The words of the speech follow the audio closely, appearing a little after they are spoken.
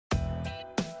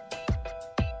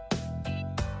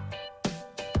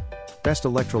Best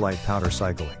electrolyte powder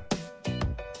cycling.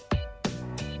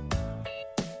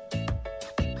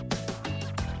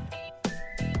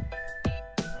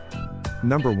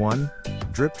 Number 1.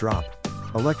 Drip Drop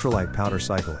Electrolyte Powder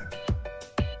Cycling.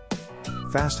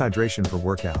 Fast hydration for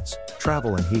workouts,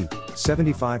 travel and heat.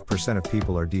 75% of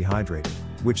people are dehydrated,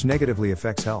 which negatively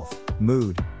affects health,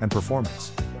 mood, and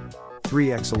performance.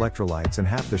 3x electrolytes and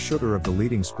half the sugar of the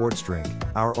leading sports drink.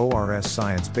 Our ORS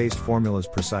science-based formula's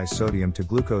precise sodium to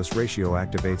glucose ratio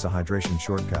activates a hydration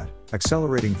shortcut,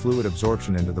 accelerating fluid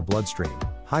absorption into the bloodstream,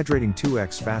 hydrating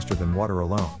 2x faster than water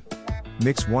alone.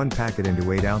 Mix 1 packet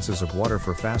into 8 ounces of water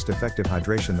for fast effective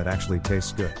hydration that actually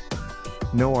tastes good.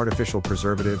 No artificial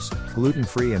preservatives,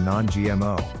 gluten-free and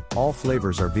non-GMO. All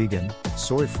flavors are vegan,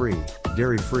 soy-free,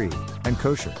 dairy-free, and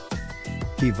kosher.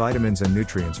 Key vitamins and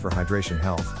nutrients for hydration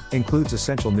health includes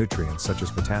essential nutrients such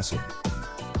as potassium.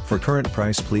 For current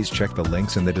price, please check the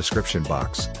links in the description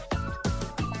box.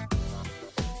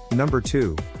 Number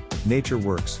 2. Nature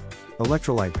Works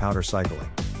Electrolyte Powder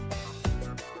Cycling.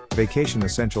 Vacation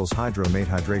Essentials Hydro-Mate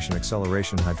Hydration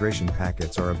Acceleration Hydration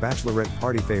Packets are a bachelorette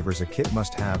party favors, a kit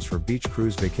must-haves for beach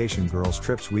cruise, vacation, girls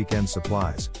trips, weekend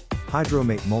supplies.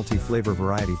 Hydro-Mate Multi-Flavor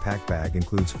Variety Pack Bag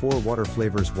includes 4 water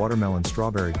flavors: watermelon,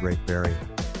 strawberry, grape berry.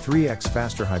 3x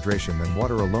faster hydration than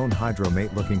water alone.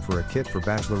 Hydro-Mate looking for a kit for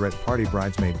bachelorette party,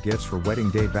 bridesmaid gifts for wedding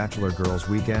day, bachelor, girls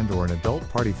weekend, or an adult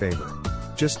party favor.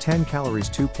 Just 10 calories,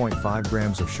 2.5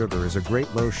 grams of sugar is a great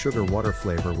low-sugar water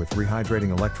flavor with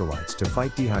rehydrating electrolytes to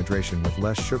fight dehydration with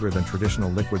less sugar than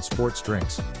traditional liquid sports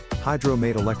drinks.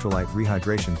 Hydro-Mate Electrolyte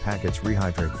Rehydration Packets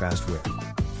rehydrate fast with.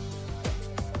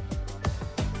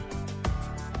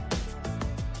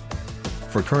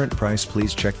 For current price,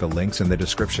 please check the links in the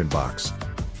description box.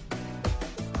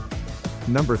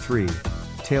 Number 3.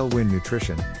 Tailwind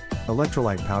Nutrition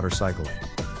Electrolyte Powder Cycling.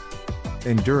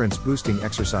 Endurance boosting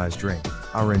exercise drink.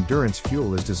 Our endurance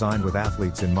fuel is designed with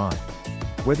athletes in mind.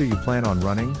 Whether you plan on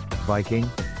running, biking,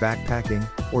 backpacking,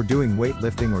 or doing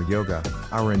weightlifting or yoga,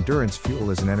 our endurance fuel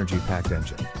is an energy-packed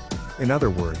engine. In other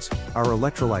words, our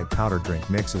electrolyte powder drink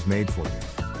mix is made for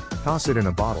you. Toss it in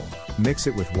a bottle, mix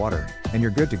it with water, and you're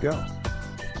good to go.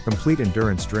 Complete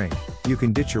endurance drink. You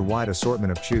can ditch your wide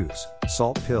assortment of chews,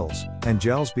 salt pills, and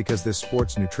gels because this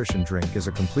sports nutrition drink is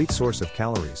a complete source of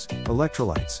calories,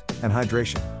 electrolytes, and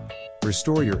hydration.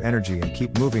 Restore your energy and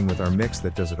keep moving with our mix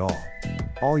that does it all.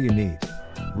 All you need.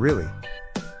 Really.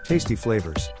 Tasty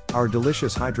flavors. Our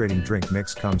delicious hydrating drink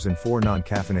mix comes in 4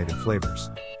 non-caffeinated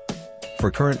flavors. For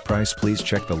current price, please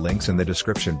check the links in the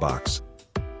description box.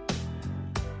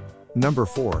 Number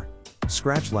 4.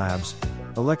 Scratch Labs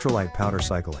Electrolyte Powder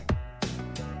Cycling.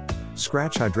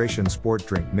 Scratch Hydration Sport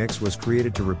Drink Mix was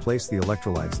created to replace the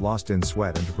electrolytes lost in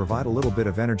sweat and to provide a little bit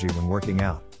of energy when working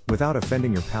out, without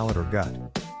offending your palate or gut.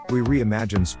 We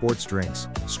reimagine sports drinks,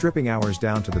 stripping ours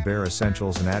down to the bare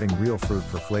essentials and adding real fruit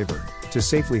for flavor, to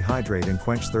safely hydrate and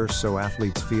quench thirst so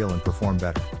athletes feel and perform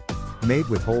better. Made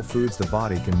with whole foods the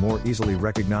body can more easily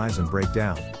recognize and break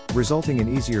down, resulting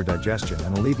in easier digestion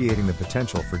and alleviating the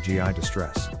potential for GI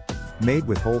distress. Made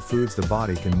with whole foods the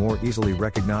body can more easily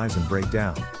recognize and break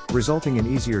down, resulting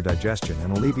in easier digestion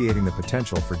and alleviating the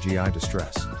potential for GI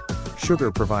distress.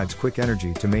 Sugar provides quick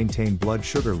energy to maintain blood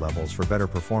sugar levels for better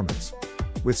performance.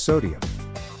 With sodium.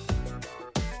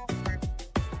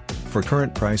 For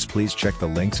current price, please check the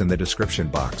links in the description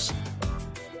box.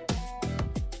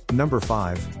 Number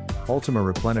 5. Ultima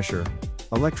Replenisher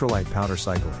Electrolyte Powder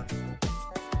Cycling.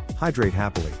 Hydrate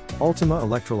happily. Ultima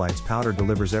Electrolytes Powder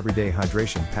delivers everyday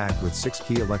hydration packed with 6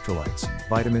 key electrolytes,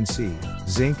 vitamin C,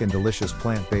 zinc and delicious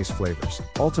plant-based flavors.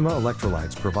 Ultima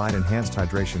Electrolytes provide enhanced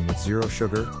hydration with 0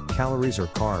 sugar, calories or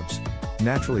carbs.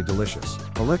 Naturally delicious.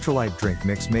 Electrolyte drink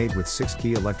mix made with 6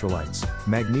 key electrolytes,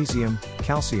 magnesium,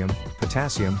 calcium,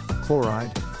 potassium,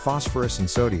 chloride, phosphorus and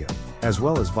sodium, as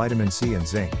well as vitamin C and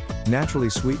zinc.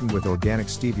 Naturally sweetened with organic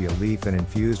stevia leaf and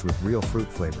infused with real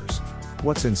fruit flavors.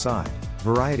 What's inside?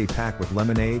 Variety pack with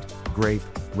lemonade, grape,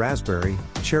 raspberry,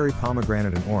 cherry,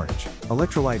 pomegranate and orange.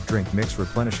 Electrolyte drink mix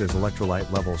replenishes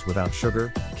electrolyte levels without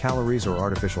sugar, calories or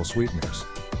artificial sweeteners.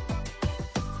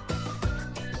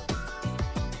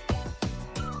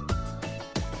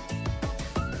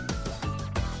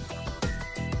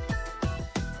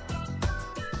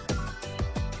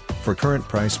 For current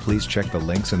price, please check the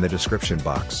links in the description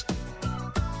box.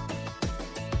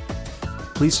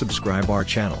 Please subscribe our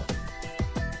channel.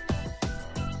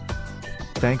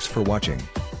 Thanks for watching.